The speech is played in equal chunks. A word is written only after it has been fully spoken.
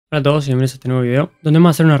Hola a todos y bienvenidos a este nuevo video, donde vamos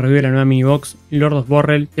a hacer una review de la nueva mini box Lord of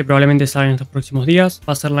BORREL, que probablemente salga en estos próximos días.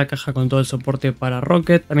 Va a ser la caja con todo el soporte para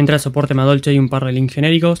ROKKET, también trae soporte MADOLCHE y un par de links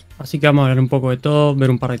genéricos, así que vamos a hablar un poco de todo, ver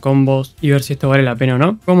un par de combos y ver si esto vale la pena o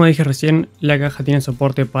no. Como dije recién, la caja tiene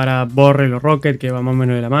soporte para BORREL o ROKKET, que va más o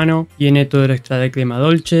menos de la mano, tiene todo el extra deck de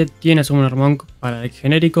MADOLCHE, tiene Summoner Monk para decks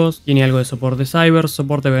genéricos, tiene algo de soporte Cyber,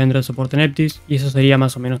 soporte Vendred, soporte Neptis, y eso sería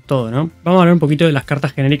más o menos todo, ¿no? Vamos a hablar un poquito de las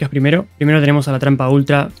cartas genéricas primero. Primero tenemos a la trampa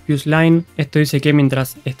Ultra Fuse Line. Esto dice que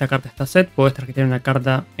mientras esta carta está set, puedes tarjetear una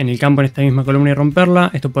carta en el campo en esta misma columna y romperla.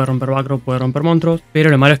 Esto puede romper backrow, puede romper monstruos, pero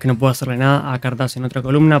lo malo es que no puedo hacerle nada a cartas en otra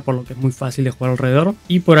columna, por lo que es muy fácil de jugar alrededor.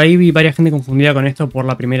 Y por ahí vi varias gente confundida con esto por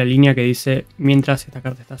la primera línea que dice mientras esta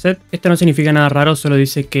carta está set. Esto no significa nada raro, solo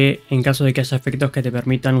dice que en caso de que haya efectos que te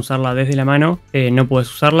permitan usarla desde la mano, no puedes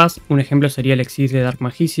usarlas. Un ejemplo sería el Exis de Dark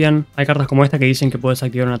Magician. Hay cartas como esta que dicen que puedes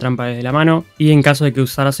activar una trampa desde la mano, y en caso de que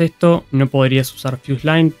usaras esto, no podrías usar Fuse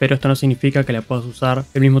Line, pero esto no significa que la puedas usar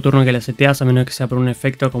el mismo turno que la seteas, a menos que sea por un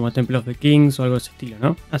efecto como Temple of the Kings o algo de ese estilo,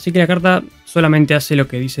 ¿no? Así que la carta solamente hace lo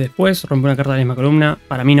que dice después, rompe una carta de la misma columna.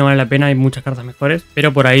 Para mí no vale la pena, hay muchas cartas mejores,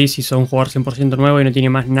 pero por ahí si sos un jugador 100% nuevo y no tiene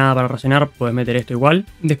más nada para rellenar, puedes meter esto igual.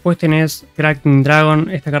 Después tenés Cracking Dragon.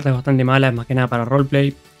 Esta carta es bastante mala, es más que nada para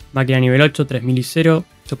roleplay. Máquina nivel 8, 3000 y 0.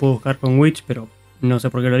 Se puede buscar con Witch, pero no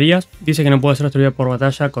sé por qué lo harías. Dice que no puede ser destruida por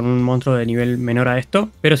batalla con un monstruo de nivel menor a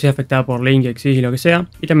esto, pero sí afectada por Link, Exis y lo que sea.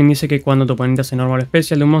 Y también dice que cuando tu oponente hace normal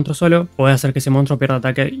special de un monstruo solo, puedes hacer que ese monstruo pierda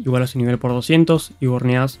ataque igual a su nivel por 200 y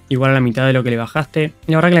burneas igual a la mitad de lo que le bajaste.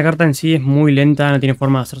 Y la verdad que la carta en sí es muy lenta, no tiene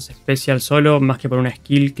forma de hacerse special solo, más que por una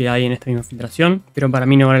skill que hay en esta misma filtración, pero para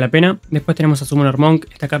mí no vale la pena. Después tenemos a Summoner Monk.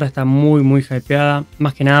 Esta carta está muy hypeada,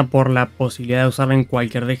 más que nada por la posibilidad de usarla en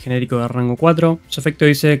cualquier deck genérico de rango 4. Su efecto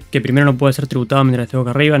dice que primero no puede ser tributado mientras esté boca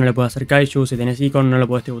arriba, no le puede hacer Kaiju, si tenés Icon no lo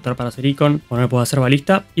puedes tributar para hacer Icon, o no le puedes hacer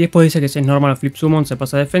balista. Y después dice que si es normal o flip summon se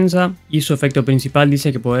pasa a defensa, y su efecto principal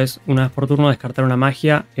dice que podés una vez por turno descartar una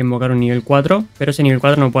magia, invocar un nivel 4, pero ese nivel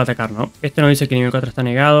 4 no puede atacar, ¿no? Esto no dice que el nivel 4 está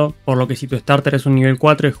negado, por lo que si tu starter es un nivel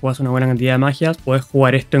 4 y jugás una buena cantidad de magias, podés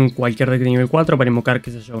jugar esto en cualquier deck de nivel 4 para invocar,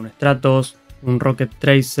 qué sé yo, un Stratos, un ROKKET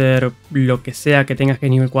TRACER, lo que sea que tengas que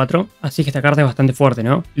es nivel 4. Así que esta carta es bastante fuerte,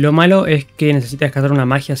 ¿no? Lo malo es que necesitas descartar una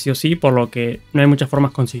magia sí o sí, por lo que no hay muchas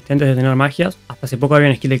formas consistentes de tener magias. Hasta hace poco había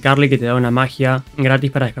una skill de Carly que te da una magia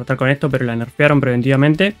gratis para descartar con esto, pero la nerfearon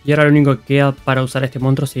preventivamente. Y ahora lo único que queda para usar este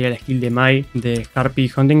monstruo sería la skill de Mai de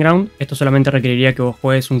Harpy Hunting Ground. Esto solamente requeriría que vos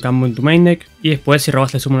juegues un campo en tu main deck, y después si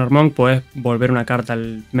robaste el Summoner Monk podés volver una carta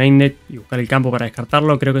al main deck y buscar el campo para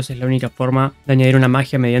descartarlo. Creo que esa es la única forma de añadir una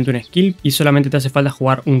magia mediante una skill, y solamente te hace falta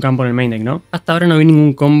jugar un campo en el main deck, ¿no? Hasta ahora no vi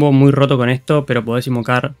ningún combo muy roto con esto, pero podés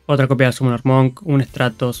invocar otra copia de Summoner Monk, un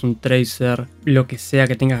Stratos, un Tracer, lo que sea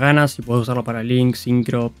que tengas ganas, y podés usarlo para Link,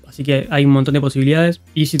 Synchro. Así que hay un montón de posibilidades,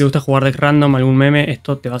 y si te gusta jugar deck random, algún meme,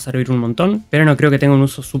 esto te va a servir un montón, pero no creo que tenga un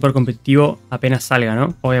uso súper competitivo apenas salga,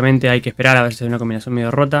 ¿no? Obviamente hay que esperar a ver si hay una combinación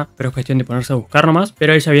medio rota, pero es cuestión de ponerse a buscar nomás.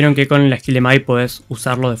 Pero ahí ya vieron que con la skill de Mai podés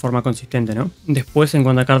usarlo de forma consistente, ¿no? Después, en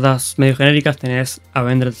cuanto a cartas medio genéricas, tenés a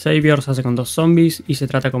Vendred Savior, se hace con 2 zombies y se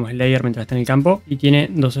trata como Slayer mientras está en el campo, y tiene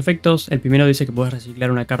 2 efectos. El primero dice que puedes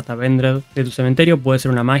reciclar una carta Vendred de tu cementerio, puede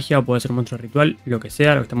ser una magia o puede ser un monstruo ritual, lo que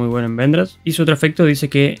sea, lo que está muy bueno en Vendred. Y su otro efecto dice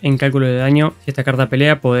que en cálculo de daño, si esta carta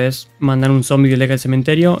pelea, podés mandar un zombie del deck al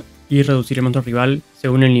cementerio y reducir el monstruo rival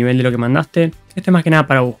según el nivel de lo que mandaste. Este es más que nada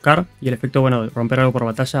para buscar, y el efecto, bueno, de romper algo por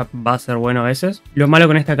batalla va a ser bueno a veces. Lo malo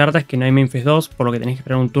con esta carta es que no hay main phase 2, por lo que tenés que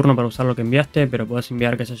esperar un turno para usar lo que enviaste, pero podés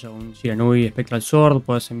enviar, qué sé yo, un Shiranui Spectral Sword,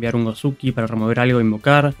 podés enviar un Gozuki para remover algo e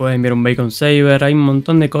invocar, podés enviar un Bacon Saber, hay un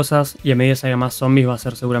montón de cosas, y a medida que haya más zombies va a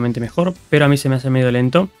ser seguramente mejor, pero a mí se me hace medio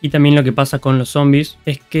lento. Y también lo que pasa con los zombies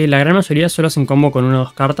es que la gran mayoría solo hacen combo con 1 o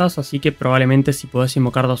 2 cartas, así que probablemente si podés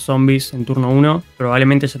invocar 2 zombies en turno 1,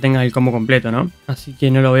 probablemente ya tengas el combo completo, ¿no? Así que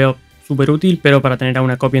no lo veo súper útil, pero para tener a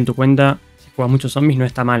una copia en tu cuenta, si juegas muchos zombies, no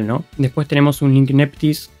está mal, ¿no? Después tenemos un Link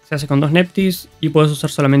Neptis. Se hace con 2 Neptis y puedes usar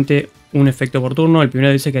solamente un efecto por turno. El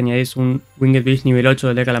primero dice que añadís un Winged Beast nivel 8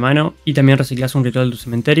 del deck a la mano y también reciclás un ritual de tu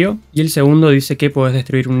cementerio. Y el segundo dice que puedes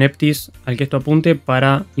destruir un Neptis al que esto apunte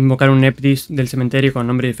para invocar un Neptis del cementerio con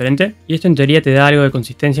nombre diferente. Y esto en teoría te da algo de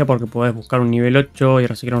consistencia porque podés buscar un nivel 8 y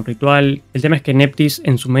reciclar un ritual. El tema es que Neptis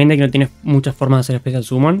en su main deck no tiene muchas formas de hacer Special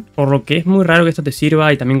Summon, por lo que es muy raro que esto te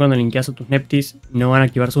sirva, y también cuando linkeas a tus Neptis no van a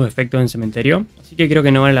activar sus efectos en cementerio. Así que creo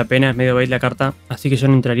que no vale la pena, es medio bait la carta, así que yo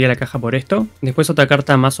no entraría a la caja por esto. Después otra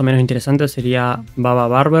carta más o menos interesante sería Baba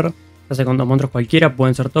Barber. Se hace con 2 monstruos cualquiera,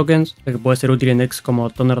 pueden ser tokens, lo que puede ser útil en decks como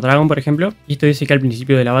Thunder Dragon, por ejemplo. Y esto dice que al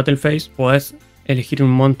principio de la Battle Phase podés elegir un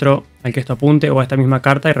monstruo al que esto apunte o a esta misma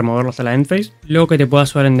carta y removerlo hasta la end phase. Luego que te pueda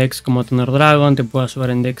ayudar en decks como Thunder Dragon, te puede ayudar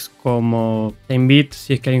en decks como Time Beat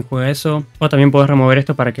si es que alguien juega eso. O también puedes remover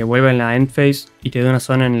esto para que vuelva en la end phase y te dé una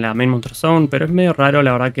zona en la main monster zone, pero es medio raro,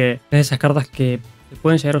 la verdad que es de esas cartas que se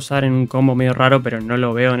pueden llegar a usar en un combo medio raro, pero no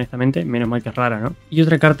lo veo honestamente, menos mal que es rara, ¿no? Y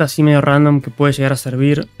otra carta así medio random que puede llegar a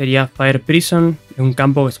servir sería Fire Prison. Es un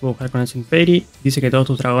campo que se puede buscar con Ancient Fairy. Dice que todos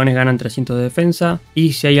tus dragones ganan 300 de defensa.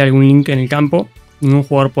 Y si hay algún link en el campo, ningún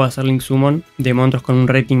jugador puede hacer link summon de monstruos con un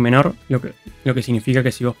rating menor, lo que significa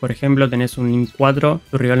que si vos, por ejemplo, tenés un link 4,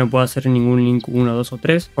 tu rival no puede hacer ningún link 1, 2 o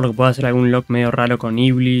 3, por lo que puede hacer algún lock medio raro con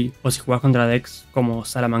Ibli, o si jugás contra decks como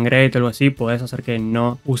Salamangreat o algo así, podés hacer que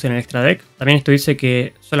no usen el extra deck. También esto dice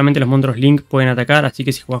que solamente los monstruos link pueden atacar, así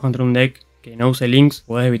que si jugás contra un deck que no use links,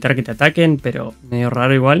 podés evitar que te ataquen, pero medio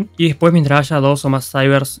raro igual. Y después, mientras haya 2 o más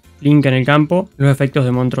cybers link en el campo, los efectos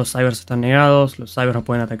de monstruos cybers están negados, los cybers no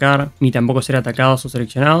pueden atacar, ni tampoco ser atacados o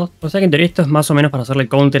seleccionados. O sea que en teoría esto es más o menos para hacerle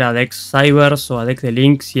counter a decks cybers o a decks de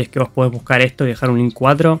link, si es que vos podés buscar esto y dejar un link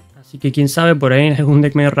 4. Así que quién sabe, por ahí en algún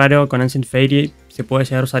deck medio raro con Ancient Fairy se puede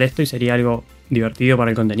llegar a usar esto y sería algo divertido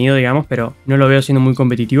para el contenido, digamos, pero no lo veo siendo muy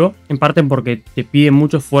competitivo. En parte porque te pide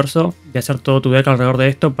mucho esfuerzo de hacer todo tu deck alrededor de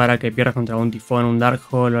esto para que pierdas contra un tifón, un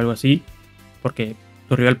Darkhold o algo así. Porque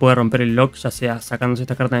tu rival puede romper el lock, ya sea sacándose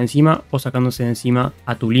esta carta de encima o sacándose de encima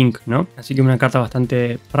a tu link, ¿no? Así que una carta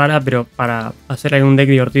bastante rara, pero para hacer algún deck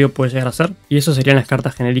divertido puede llegar a ser. Y eso serían las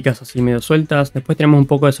cartas genéricas así medio sueltas. Después tenemos un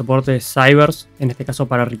poco de soporte de Cybers, en este caso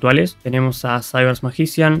para rituales. Tenemos a Cybers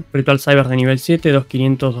Magician, Ritual Cybers de nivel 7,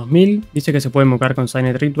 2500, 2000. Dice que se puede invocar con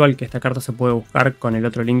Signet Ritual, que esta carta se puede buscar con el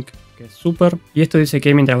otro link que es Super. Y esto dice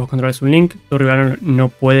que mientras vos controles un link, tu rival no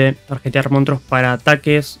puede tarjetear monstruos para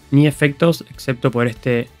ataques ni efectos, excepto por este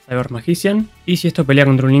Cyber Magician. Y si esto pelea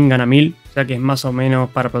contra un link gana 1000, o sea que es más o menos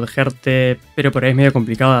para protegerte, pero por ahí es medio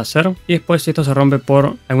complicado de hacer. Y después, si esto se rompe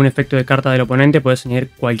por algún efecto de carta del oponente, puedes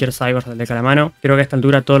añadir cualquier cyber del deck a la mano. Creo que a esta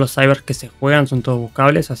altura todos los cybers que se juegan son todos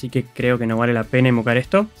buscables, así que creo que no vale la pena invocar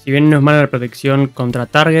esto. Si bien no es mala la protección contra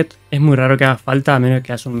target, es muy raro que haga falta, a menos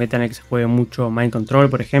que haya un meta en el que se juegue mucho Mind Control,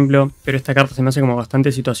 por ejemplo. Pero esta carta se me hace como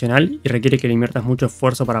bastante situacional y requiere que le inviertas mucho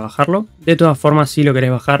esfuerzo para bajarlo. De todas formas, si lo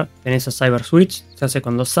querés bajar, tenés a Cyber Switch, se hace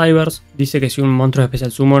con 2 cybers. Dice que si un monstruo de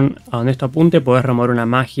Special Summon a donde esto apunte, podés remover una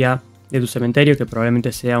magia de tu cementerio, que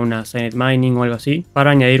probablemente sea una Signet Mining o algo así,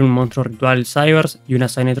 para añadir un monstruo ritual Cybers y una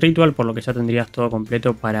Signet Ritual, por lo que ya tendrías todo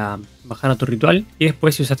completo para bajar a tu ritual. Y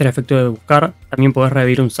después, si usaste el efecto de buscar, también podés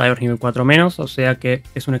revivir un Cybers nivel 4 menos, o sea que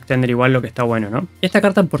es un extender igual, lo que está bueno, ¿no? Esta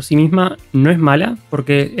carta por sí misma no es mala,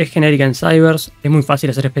 porque es genérica en Cybers, es muy fácil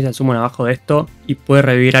hacer Special Summon abajo de esto y puede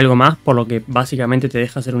revivir algo más, por lo que básicamente te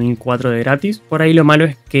deja hacer un Link 4 de gratis. Por ahí lo malo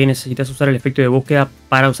es que necesitas usar el efecto de búsqueda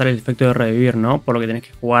para usar el efecto de revivir, ¿no? Por lo que tenés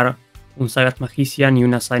que jugar un Cybers Magician y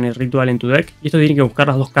una Signet Ritual en tu deck. Y esto tiene que buscar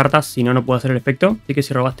las 2 cartas, si no, no puede hacer el efecto. Así que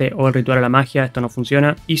si robaste o el ritual a la magia, esto no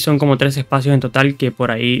funciona. Y son como 3 espacios en total que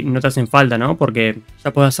por ahí no te hacen falta, ¿no? Porque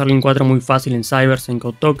ya puedes hacer Link 4 muy fácil en Cybers, en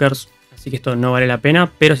Code Talkers. Así que esto no vale la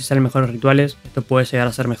pena, pero si salen mejores rituales, esto puede llegar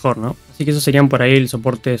a ser mejor, ¿no? Así que eso serían por ahí el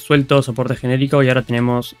soporte suelto, soporte genérico. Y ahora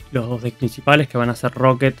tenemos los 2 decks principales, que van a ser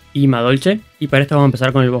ROKKET y MADOLCHE. Y para esto vamos a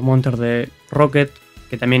empezar con el boss monster de ROKKET,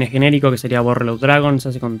 que también es genérico, que sería BORREL Dragon. Se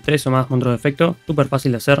hace con 3 o más monstruos de efecto, súper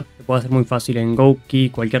fácil de hacer, se puede hacer muy fácil en Gouki,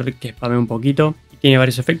 cualquier deck que spame un poquito. Y tiene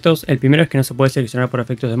varios efectos. El primero es que no se puede seleccionar por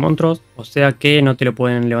efectos de monstruos, o sea que no te lo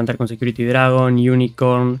pueden levantar con Security Dragon,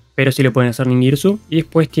 Unicorn, pero sí lo pueden hacer Ningirsu. Y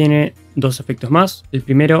después tiene 2 efectos más. El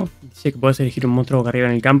primero dice que puedes elegir un monstruo boca arriba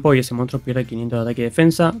en el campo y ese monstruo pierde 500 de ataque y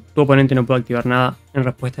defensa. Tu oponente no puede activar nada en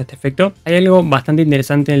respuesta a este efecto. Hay algo bastante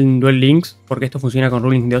interesante en Duel Links, porque esto funciona con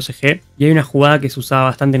rulings de OCG. Y hay una jugada que se usaba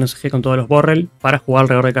bastante en OCG con todos los BORREL para jugar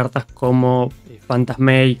alrededor de cartas como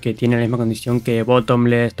Phantasmate, que tiene la misma condición que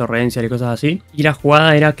Bottomless, Torrencial y cosas así. Y la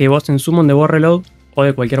jugada era que vos en summon de BORRELOAD o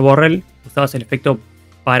de cualquier BORREL usabas el efecto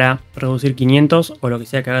para reducir 500 o lo que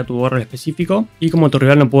sea que haga tu BORREL específico, y como tu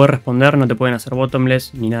rival no puede responder, no te pueden hacer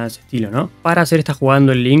bottomless ni nada de ese estilo, ¿no? Para hacer esta jugada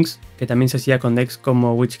en Links, que también se hacía con decks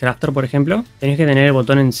como Witchcrafter, por ejemplo, tenés que tener el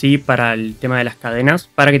botón en sí para el tema de las cadenas,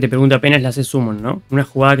 para que te pregunte apenas le haces summon, ¿no? Una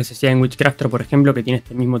jugada que se hacía en Witchcrafter, por ejemplo, que tiene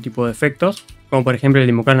este mismo tipo de efectos, como por ejemplo el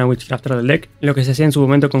de invocar a Witchcrafter del deck. Lo que se hacía en su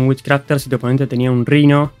momento con Witchcrafter, si tu oponente tenía un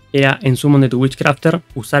Rhino, era en summon de tu Witchcrafter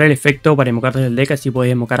usar el efecto para invocar desde el deck, así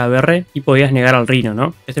podías invocar a BR y podías negar al Rhino,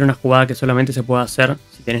 ¿no? Esta era una jugada que solamente se puede hacer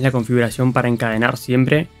si tenés la configuración para encadenar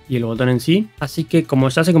siempre y el botón en sí. Así que como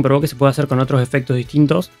ya se comprobó que se puede hacer con otros efectos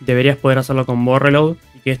distintos, deberías poder hacerlo con BORREL,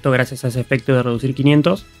 y que esto, gracias a ese efecto de reducir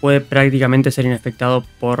 500, puede prácticamente ser inefectado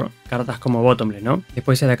por cartas como bottomless, ¿no?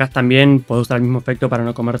 Después si atacás también puedes usar el mismo efecto para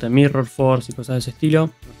no comerte mirror force y cosas de ese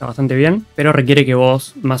estilo. Está bastante bien, pero requiere que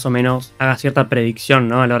vos más o menos hagas cierta predicción,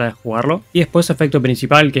 ¿no? A la hora de jugarlo. Y después su efecto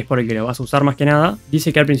principal, que es por el que lo vas a usar más que nada,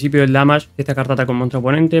 dice que al principio del damage, si esta carta ataca un monstruo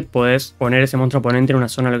oponente, podés poner ese monstruo oponente en una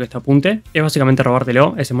zona a lo que este apunte. Es básicamente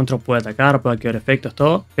robártelo. Ese monstruo puede atacar, puede activar efectos,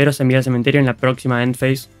 todo, pero se envía al cementerio en la próxima end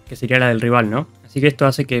phase, que sería la del rival, ¿no? Así que esto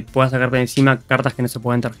hace que puedas sacarte de encima cartas que no se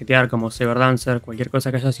pueden tarjetear, como Saber Dancer, cualquier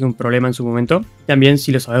cosa que haya sido un problema en su momento. También,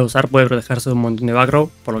 si lo sabes usar, puede protegerse de un montón de back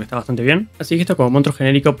row, por lo que está bastante bien. Así que esto como monstruo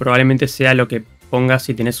genérico probablemente sea lo que pongas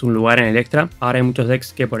si tenés un lugar en el extra. Ahora hay muchos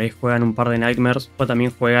decks que por ahí juegan un par de Nightmares, o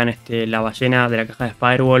también juegan la ballena de la caja de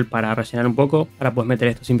Firewall para rellenar un poco. Ahora puedes meter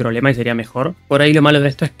esto sin problema y sería mejor. Por ahí lo malo de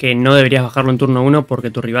esto es que no deberías bajarlo en turno 1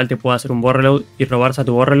 porque tu rival te puede hacer un BORREL y robarse a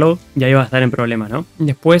tu BORREL, y ahí vas a estar en problemas, ¿no?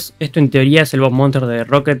 Después, esto en teoría es el boss monster de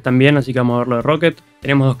ROKKET también, así que vamos a verlo de ROKKET.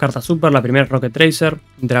 Tenemos dos cartas super, la primera es ROKKET TRACER,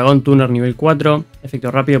 Dragón Tuner nivel 4, efecto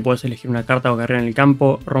rápido, puedes elegir una carta o carrera en el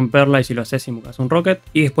campo, romperla y si lo haces invocas un ROKKET,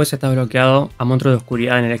 y después está bloqueado a monstruos de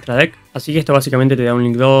oscuridad en el extra deck. Así que esto básicamente te da un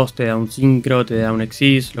Link 2, te da un Synchro, te da un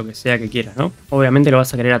Exis, lo que sea que quieras, ¿no? Obviamente lo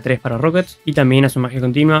vas a querer a 3 para Rockets, y también a su magia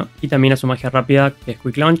continua, y también a su magia rápida, que es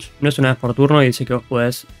Quick Launch. No es una vez por turno y dice que vos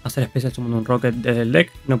podés hacer especial summon un Rocket desde el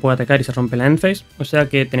deck, no puede atacar y se rompe la end phase, o sea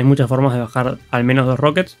que tenés muchas formas de bajar al menos 2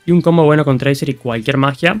 Rockets, y un combo bueno con Tracer y cualquier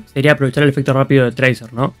magia sería aprovechar el efecto rápido de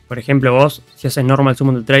Tracer, ¿no? Por ejemplo, vos, si haces normal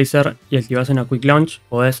summon de Tracer y activás una Quick Launch,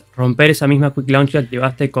 podés romper esa misma Quick Launch que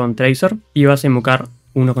activaste con Tracer y vas a invocar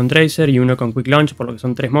uno con Tracer y uno con Quick Launch, por lo que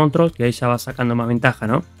son 3 monstruos, y ahí ya vas sacando más ventaja,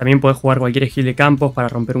 ¿no? También podés jugar cualquier skill de campos para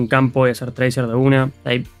romper un campo y hacer Tracer de una.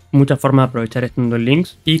 Hay muchas formas de aprovechar esto en Duel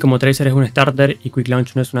Links, y como Tracer es un starter y Quick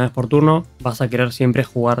Launch no es una vez por turno, vas a querer siempre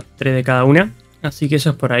jugar 3 de cada una. Así que eso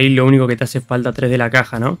es por ahí lo único que te hace falta 3 de la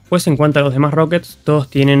caja, ¿no? Pues en cuanto a los demás Rockets, todos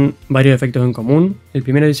tienen varios efectos en común. El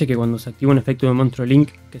primero dice que cuando se activa un efecto de monstruo Link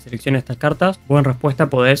que selecciona estas cartas, vos en respuesta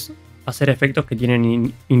podés hacer efectos que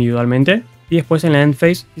tienen individualmente. Y después en la end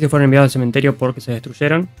phase, si se fueron enviados al cementerio porque se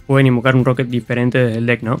destruyeron, pueden invocar un Rocket diferente desde el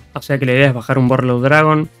deck, ¿no? O sea que la idea es bajar un BORREL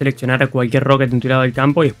Dragon, seleccionar a cualquier Rocket en tu lado del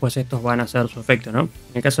campo y después estos van a hacer su efecto, ¿no?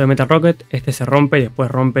 En el caso de Meta Rocket, este se rompe y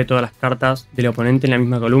después rompe todas las cartas del oponente en la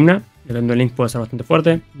misma columna. El Link puede ser bastante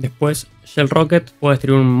fuerte. Después, Shell Rocket, puede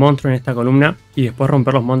destruir un monstruo en esta columna y después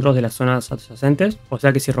romper los monstruos de las zonas adyacentes. O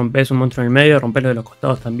sea que si rompes un monstruo en el medio, romperlo de los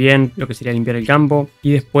costados también, lo que sería limpiar el campo.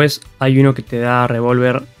 Y después hay uno que te da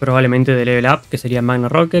Revolver probablemente de level up, que sería Magna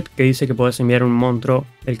Rocket, que dice que puedes enviar un monstruo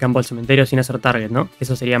del campo al cementerio sin hacer target, ¿no?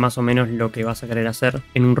 Eso sería más o menos lo que vas a querer hacer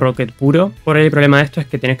en un Rocket puro. Por ahí el problema de esto es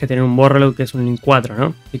que tenés que tener un BORREL que es un Link 4,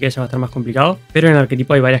 ¿no? Así que eso va a estar más complicado. Pero en el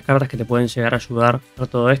arquetipo hay varias cartas que te pueden llegar a ayudar a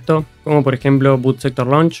todo esto, como por ejemplo Boot Sector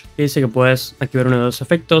Launch, que dice que puedes activar uno de dos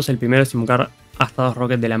efectos. El primero es invocar hasta 2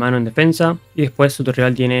 Rockets de la mano en defensa, y después si tu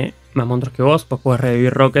rival tiene más monstruos que vos, pues puedes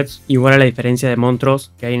revivir Rockets igual a la diferencia de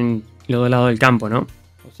monstruos que hay en los dos lados del campo, ¿no?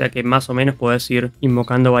 O sea que más o menos puedes ir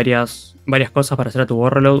invocando varias cosas para hacer a tu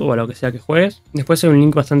BORREL o a lo que sea que juegues. Después hay un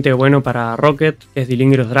link bastante bueno para Rocket, que es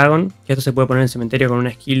Dilingros Dragon, que esto se puede poner en el cementerio con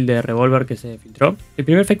una skill de Revolver que se filtró. El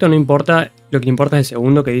primer efecto no importa, lo que importa es el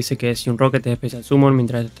segundo, que dice que si un Rocket es Special Summon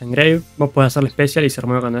mientras está en Grave, vos podés hacerle Special y se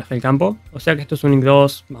remueve cuando deja el campo. O sea que esto es un link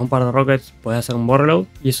 2 más un par de Rockets, podés hacer un BORREL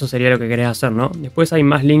y eso sería lo que querés hacer, ¿no? Después hay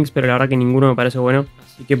más links, pero la verdad que ninguno me parece bueno,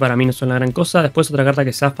 así que para mí no son la gran cosa. Después otra carta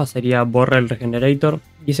que zafa sería BORREL Regenerator.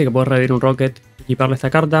 Dice que podés revivir un Rocket, equiparle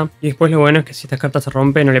esta carta. Y después lo bueno es que si esta carta se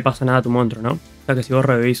rompe no le pasa nada a tu monstruo, ¿no? O sea que si vos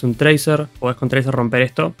revivís un Tracer, podés con Tracer romper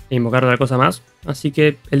esto e invocar otra cosa más. Así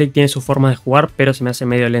que el deck tiene su forma de jugar, pero se me hace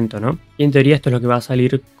medio lento, ¿no? Y en teoría esto es lo que va a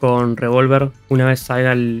salir con Revolver una vez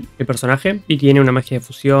salga el personaje. Y tiene una magia de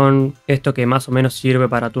fusión, esto que más o menos sirve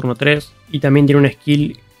para turno 3. Y también tiene una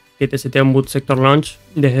skill que te setea un Boot Sector Launch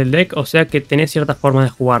desde el deck, o sea que tenés ciertas formas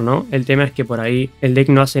de jugar, ¿no? El tema es que por ahí el deck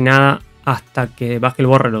no hace nada hasta que baje el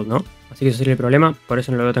BORREL, ¿no? Así que eso sería el problema, por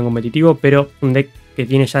eso no lo veo tan competitivo, pero un deck que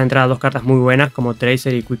tiene ya de entrada dos cartas muy buenas como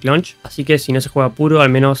Tracer y Quick Launch, así que si no se juega puro, al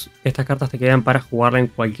menos estas cartas te quedan para jugarla en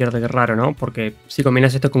cualquier deck raro, ¿no? Porque si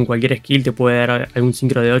combinas esto con cualquier skill te puede dar algún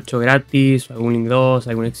Synchro de 8 gratis, o algún Link 2,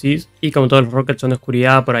 algún Exis, y como todos los Rockets son de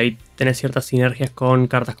oscuridad, por ahí tenés ciertas sinergias con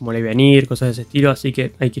cartas como Levianir, cosas de ese estilo, así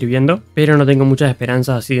que hay que ir viendo. Pero no tengo muchas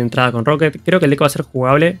esperanzas así de entrada con Rocket. Creo que el deck va a ser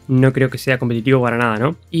jugable, no creo que sea competitivo para nada,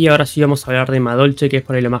 ¿no? Y ahora sí vamos a hablar de MADOLCHE, que es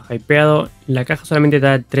por ahí lo más hypeado. La caja solamente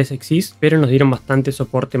da 3 Exis, pero nos dieron bastante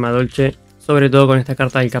soporte MADOLCHE, sobre todo con esta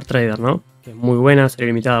carta del Card Trader, ¿no? que es muy buena, serie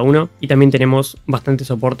limitada a 1. Y también tenemos bastante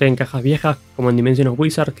soporte en cajas viejas, como en Dimension of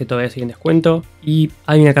Wizard, que todavía sigue en descuento. Y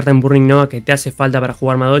hay una carta en Burning Nova que te hace falta para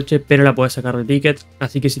jugar MADOLCHE, pero la puedes sacar de ticket.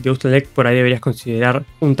 Así que si te gusta el deck, por ahí deberías considerar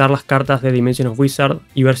juntar las cartas de Dimension of Wizard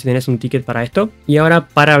y ver si tenés un ticket para esto. Y ahora,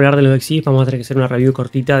 para hablar de los exis, vamos a tener que hacer una review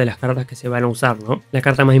cortita de las cartas que se van a usar, ¿no? La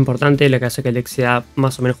carta más importante, la que hace que el deck sea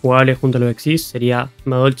más o menos jugable junto a los exis, sería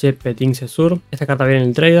MADOLCHE Petin Cesur. Esta carta viene en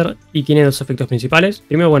el trader y tiene dos efectos principales.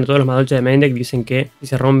 Primero, bueno, todos los MADOLCHE de main deck dicen que si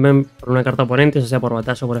se rompen por una carta oponente, ya sea por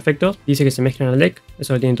batalla o por efectos, dice que se mezclan al deck.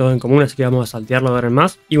 Eso lo tienen todos en común, así que vamos a saltearlo a ver en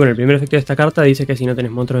más. Y bueno, el primer efecto de esta carta dice que si no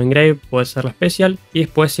tenés monstruos en grave, puedes hacerlo especial. Y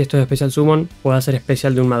después, si esto es Special Summon, puedes hacer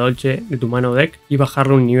especial de un MADOLCHE de tu mano deck y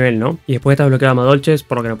bajarle un nivel, ¿no? Y después está bloqueado a MADOLCHEs,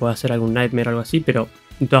 por lo que no puedes hacer algún Nightmare o algo así, pero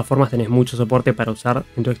de todas formas tenés mucho soporte para usar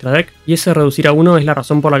en tu extra deck. Y ese reducir a 1 es la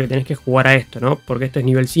razón por la que tenés que jugar a esto, ¿no? Porque esto es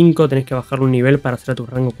nivel 5, tenés que bajarle un nivel para hacer a tu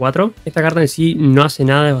rango 4. Esta carta en sí no hace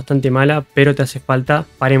nada, es bastante mala, pero te hace falta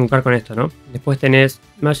para invocar con esto, ¿no? Después tenés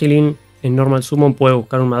Magilin. En Normal Summon puede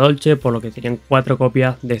buscar un MADOLCHE, por lo que serían 4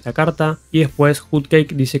 copias de esta carta. Y después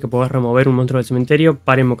Hoodcake dice que podés remover un monstruo del cementerio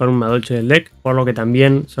para invocar un MADOLCHE del deck, por lo que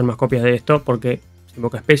también son más copias de esto, porque se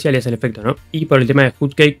invoca especial y es el efecto, ¿no? Y por el tema de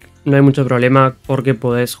Hoodcake no hay mucho problema, porque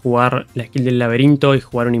podés jugar la skill del laberinto y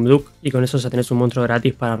jugar un Imduk, y con eso ya tenés un monstruo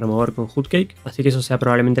gratis para remover con Hoodcake, así que eso sea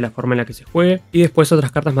probablemente la forma en la que se juegue. Y después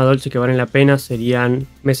otras cartas MADOLCHE que valen la pena serían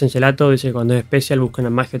Mesengelato, dice que cuando es especial busca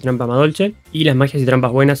una magia o trampa MADOLCHE, y las magias y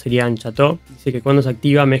trampas buenas serían Chateau, dice que cuando se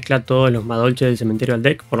activa mezcla todos los MADOLCHE del cementerio al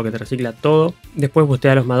deck, por lo que te recicla todo. Después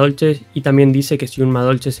bustea los MADOLCHEs, y también dice que si un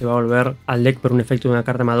MADOLCHE se va a volver al deck por un efecto de una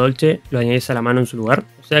carta MADOLCHE, lo añades a la mano en su lugar,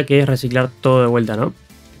 o sea que es reciclar todo de vuelta, ¿no?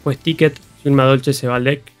 Después Ticket, si un MADOLCHE se va al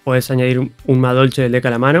deck, puedes añadir un MADOLCHE del deck a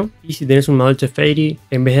la mano. Y si tenés un MADOLCHE Fairy,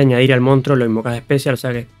 en vez de añadir al monstruo, lo invocas de especial, o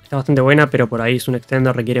sea que está bastante buena, pero por ahí es un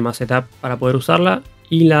extender, requiere más setup para poder usarla.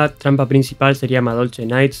 Y la trampa principal sería MADOLCHE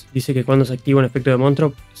Knights. Dice que cuando se activa un efecto de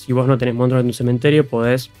monstruo, si vos no tenés monstruos en tu cementerio,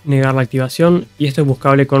 podés negar la activación. Y esto es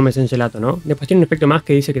buscable con Mesengelato, ¿no? Después tiene un efecto más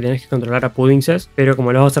que dice que tenés que controlar a Puddingses, pero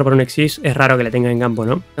como lo vas a hacer por un Exis, es raro que la tengas en campo,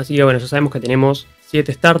 ¿no? Así que bueno, ya sabemos que tenemos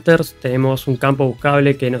 7 starters, tenemos un campo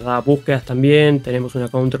buscable que nos da búsquedas también, tenemos una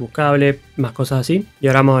counter buscable, más cosas así. Y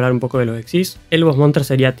ahora vamos a hablar un poco de los exis. El boss monster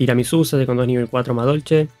sería Tiramisú, se hace con 2 nivel 4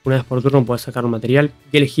 MADOLCHE. Una vez por turno puedes sacar un material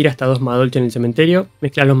y elegir hasta 2 MADOLCHE en el cementerio,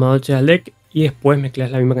 mezclar los MADOLCHEs al deck y después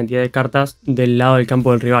mezclas la misma cantidad de cartas del lado del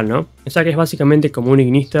campo del rival, ¿no? O sea que es básicamente como un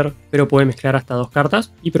Ignister, pero puede mezclar hasta 2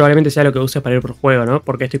 cartas y probablemente sea lo que uses para ir por juego, ¿no?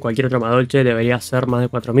 Porque esto y cualquier otro MADOLCHE debería ser más de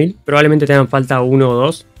 4000. Probablemente te hagan falta 1 o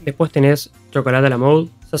 2. Después tenés Chocolate a la Mode.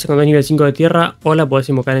 Se hace con 2 nivel 5 de tierra o la podés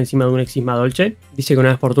invocar encima de un Exis MADOLCHE. Dice que una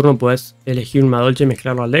vez por turno puedes elegir un MADOLCHE y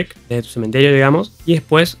mezclarlo al deck, desde tu cementerio, digamos. Y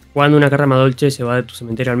después, cuando una carta MADOLCHE se va de tu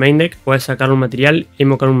cementerio al main deck, puedes sacar un material e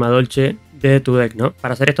invocar un MADOLCHE desde tu deck, ¿no?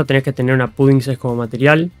 Para hacer esto tenés que tener una Puddingses como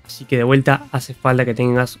material, así que de vuelta hace falta que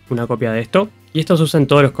tengas una copia de esto. Y esto se usa en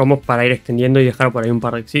todos los combos para ir extendiendo y dejar por ahí un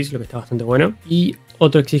par de exis, lo que está bastante bueno. Y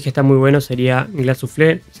otro exis que está muy bueno sería Glass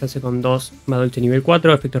Soufflé, se hace con 2 MADOLCHE nivel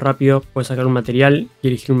 4, efecto rápido, puedes sacar un material y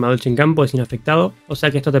elegir un MADOLCHE en campo, es inafectado. O sea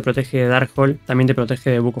que esto te protege de Darkhold, también te protege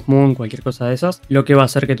de Book of Moon, cualquier cosa de esas, lo que va a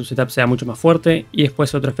hacer que tu setup sea mucho más fuerte. Y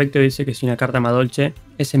después otro efecto dice que si una carta MADOLCHE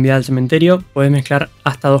es enviada al cementerio, puedes mezclar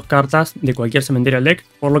hasta 2 cartas de cualquier cementerio al deck,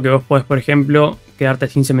 por lo que vos podés, por ejemplo, quedarte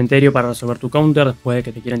sin cementerio para resolver tu counter después de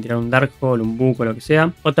que te quieran tirar un Darkhold, un Book o lo que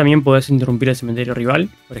sea. O también podés interrumpir el cementerio rival.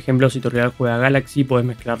 Por ejemplo, si tu rival juega Galaxy, podés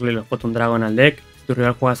mezclarle los Photon Dragon al deck. Si tu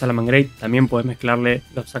rival juega Salaman Great, también podés mezclarle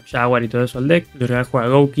los Sack Jaguar y todo eso al deck. Si tu rival juega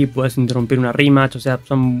Gouki, podés interrumpir una rematch. O sea,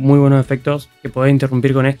 son muy buenos efectos que podés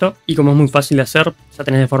interrumpir con esto. Y como es muy fácil de hacer, ya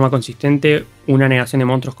tenés de forma consistente una negación de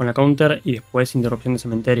monstruos con la counter y después interrupción de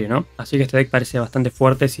cementerio, ¿no? Así que este deck parece bastante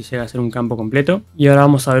fuerte si llega a ser un campo completo. Y ahora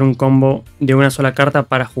vamos a ver un combo de una sola carta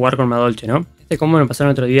para jugar con MADOLCHE, ¿no? Este combo me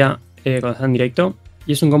pasaron otro día cuando estaba en directo.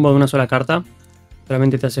 Y es un combo de una sola carta.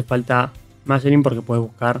 Solamente te hace falta Magilin porque puedes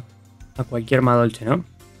buscar a cualquier MADOLCHE, ¿no?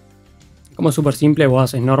 Como súper simple, vos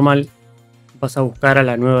haces normal, vas a buscar a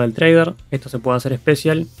la nueva del trader. Esto se puede hacer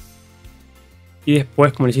especial. Y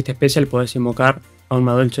después, como le hiciste especial, podés invocar a un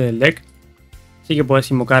MADOLCHE del deck. Así que podés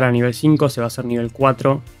invocar a nivel 5, se va a hacer nivel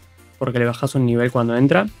 4 porque le bajás un nivel cuando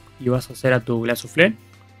entra. Y vas a hacer a tu Glass Soufflé.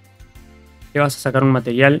 Le vas a sacar un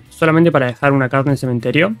material solamente para dejar una carta en el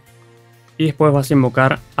cementerio. Y después vas a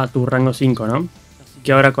invocar a tu rango 5, ¿no? Así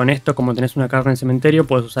que ahora con esto, como tenés una carta en el cementerio,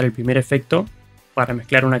 puedes usar el primer efecto para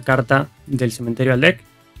mezclar una carta del cementerio al deck.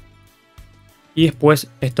 Y después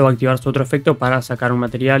esto va a activar su otro efecto para sacar un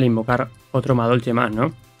material e invocar otro MADOLCHE más,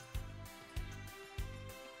 ¿no?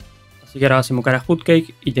 Así que ahora vas a invocar a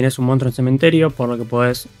Hoodcake y tenés un monstruo en cementerio, por lo que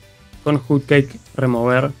podés con Hoodcake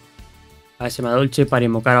remover a ese MADOLCHE para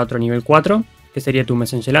invocar a otro nivel 4, que sería tu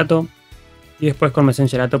Mesengelato. Y después con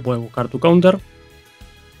Mesengelato puedes buscar tu counter.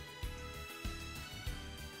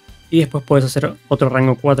 Y después puedes hacer otro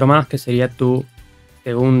rango 4 más, que sería tu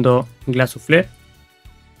segundo Glass Soufflé.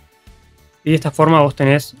 Y de esta forma vos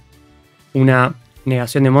tenés una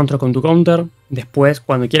negación de monstruos con tu counter. Después,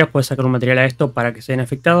 cuando quieras, puedes sacar un material a esto para que se den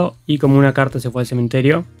afectado. Y como una carta se fue al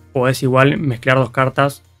cementerio, podés igual mezclar dos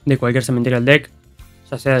cartas de cualquier cementerio al deck,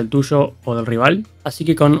 ya sea del tuyo o del rival. Así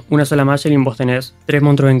que con una sola Magellan vos tenés 3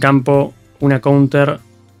 monstruos en campo, una counter,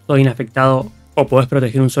 todo inafectado, o podés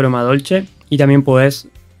proteger un solo MADOLCHE. Y también podés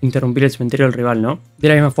interrumpir el cementerio del rival, ¿no? De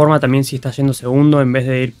la misma forma, también si estás yendo segundo en vez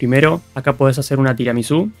de ir primero, acá podés hacer una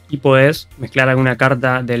tiramisú y podés mezclar alguna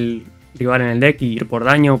carta del rival en el deck y ir por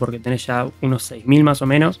daño, porque tenés ya unos 6000 más o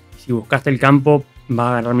menos. Si buscaste el campo, va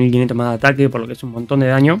a agarrar 1500 más de ataque, por lo que es un montón de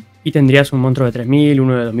daño. Y tendrías un monstruo de 3000,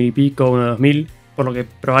 uno de 2000 y pico, uno de 2000, por lo que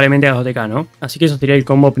probablemente hagas 2TK, ¿no? Así que eso sería el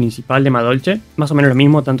combo principal de MADOLCHE. Más o menos lo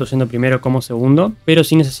mismo, tanto siendo primero como segundo. Pero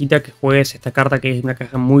sí necesita que juegues esta carta, que es una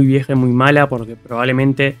caja muy vieja y muy mala, porque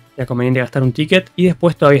probablemente sea conveniente gastar un ticket. Y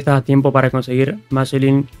después todavía estás a tiempo para conseguir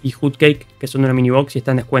Magellan y Hoodcake, que son de una mini box y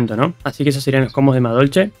están en descuento, ¿no? Así que esos serían los combos de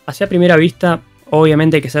MADOLCHE. Hacia primera vista,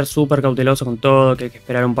 obviamente hay que ser súper cauteloso con todo, que hay que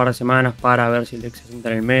esperar un par de semanas para ver si el deck se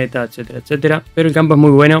sienta en el meta, etcétera, etcétera. Pero el campo es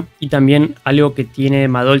muy bueno, y también algo que tiene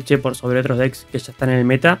MADOLCHE por sobre otros decks que ya están en el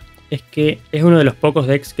meta es que es uno de los pocos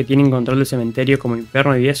decks que tienen control del cementerio como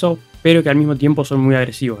Inferno y eso, pero que al mismo tiempo son muy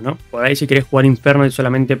agresivos, ¿no? Por ahí si querés jugar Inferno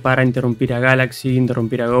solamente para interrumpir a Galaxy,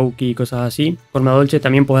 interrumpir a Gouki y cosas así, con MADOLCHE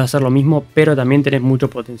también podés hacer lo mismo, pero también tenés mucho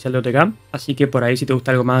potencial de OTK, así que por ahí si te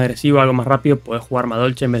gusta algo más agresivo, algo más rápido, podés jugar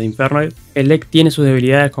MADOLCHE en vez de Inferno. El deck tiene sus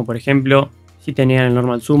debilidades, como por ejemplo, si tenían el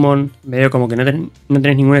normal summon, medio como que no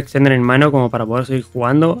tenés ningún extender en mano como para poder seguir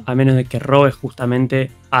jugando, a menos de que robes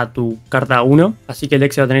justamente a tu carta 1. Así que el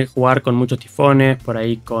deck se va a tener que jugar con muchos tifones, por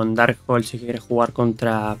ahí con Darkhold si quieres jugar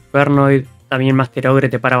contra Fernoid. También Master Ogre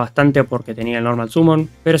te para bastante porque tenía el normal summon,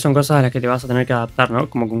 pero son cosas a las que te vas a tener que adaptar, ¿no?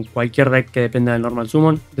 Como con cualquier deck que dependa del normal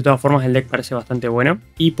summon. De todas formas, el deck parece bastante bueno.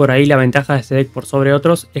 Y por ahí la ventaja de este deck por sobre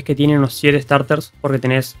otros es que tiene unos 7 starters, porque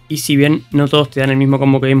tenés, y si bien no todos te dan el mismo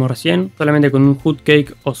combo que vimos recién, solamente con un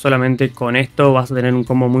Hoodcake o solamente con esto vas a tener un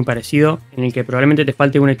combo muy parecido, en el que probablemente te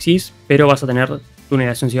falte un Exis, pero vas a tener tu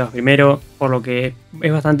negación si vas primero, por lo que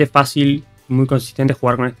es bastante fácil y muy consistente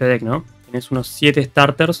jugar con este deck, ¿no? Tienes unos 7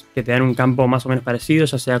 starters que te dan un campo más o menos parecido,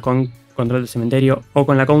 ya sea con control del cementerio o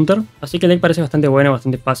con la counter. Así que el deck parece bastante bueno,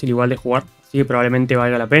 bastante fácil igual de jugar. Así que probablemente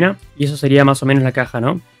valga la pena. Y eso sería más o menos la caja,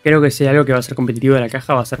 ¿no? Creo que si hay algo que va a ser competitivo de la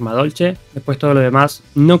caja va a ser MADOLCHE. Después todo lo demás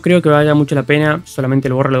no creo que valga mucho la pena. Solamente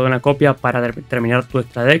el BORREL le da una copia para terminar tu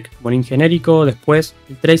extra deck. Bolín genérico. Después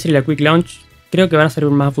el TRACER y la Quick Launch creo que van a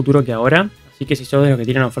servir más a futuro que ahora. Así que si sos de los que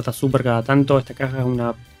tiran ofertas super cada tanto, esta caja es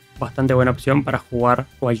una bastante buena opción para jugar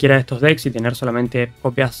cualquiera de estos decks y tener solamente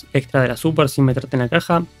copias extra de la super sin meterte en la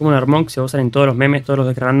caja. Como un Armonk se usan en todos los memes, todos los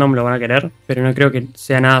decks random lo van a querer, pero no creo que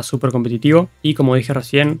sea nada súper competitivo. Y como dije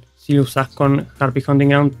recién, si lo usás con Harpy Hunting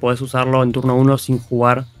Ground, podés usarlo en turno 1 sin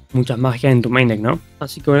jugar muchas magias en tu main deck, ¿no?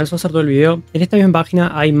 Así que bueno, eso va a ser todo el video. En esta misma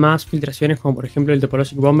página hay más filtraciones, como por ejemplo el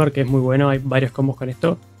Topologic Bomber, que es muy bueno, hay varios combos con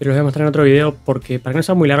esto, pero los voy a mostrar en otro video porque para que no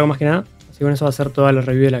sea muy largo más que nada. Y bueno, eso va a ser toda la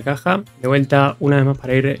review de la caja. De vuelta, una vez más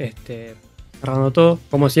para ir cerrando todo.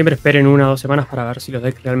 Como siempre, esperen 1 o 2 semanas para ver si los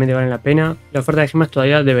decks realmente valen la pena. La oferta de gemas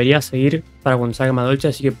todavía debería seguir para cuando salga MADOLCHE,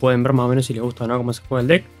 así que pueden ver más o menos si les gusta o no cómo se juega el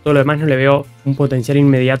deck. Todo lo demás no le veo un potencial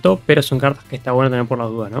inmediato, pero son cartas que está bueno tener por las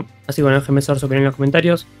dudas, ¿no? Así que bueno, déjenme saber su opinión en los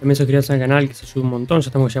comentarios. También suscríbanse al canal, que se ayuda un montón, ya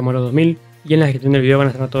estamos llegando a los 2000. Y en la descripción del video van a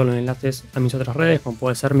estar todos los enlaces a mis otras redes, como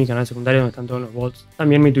puede ser mi canal secundario donde están todos los bots,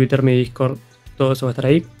 también mi Twitter, mi Discord, todo eso va a estar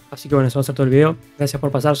ahí. Así que bueno, eso va a ser todo el video. Gracias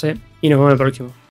por pasarse y nos vemos en el próximo.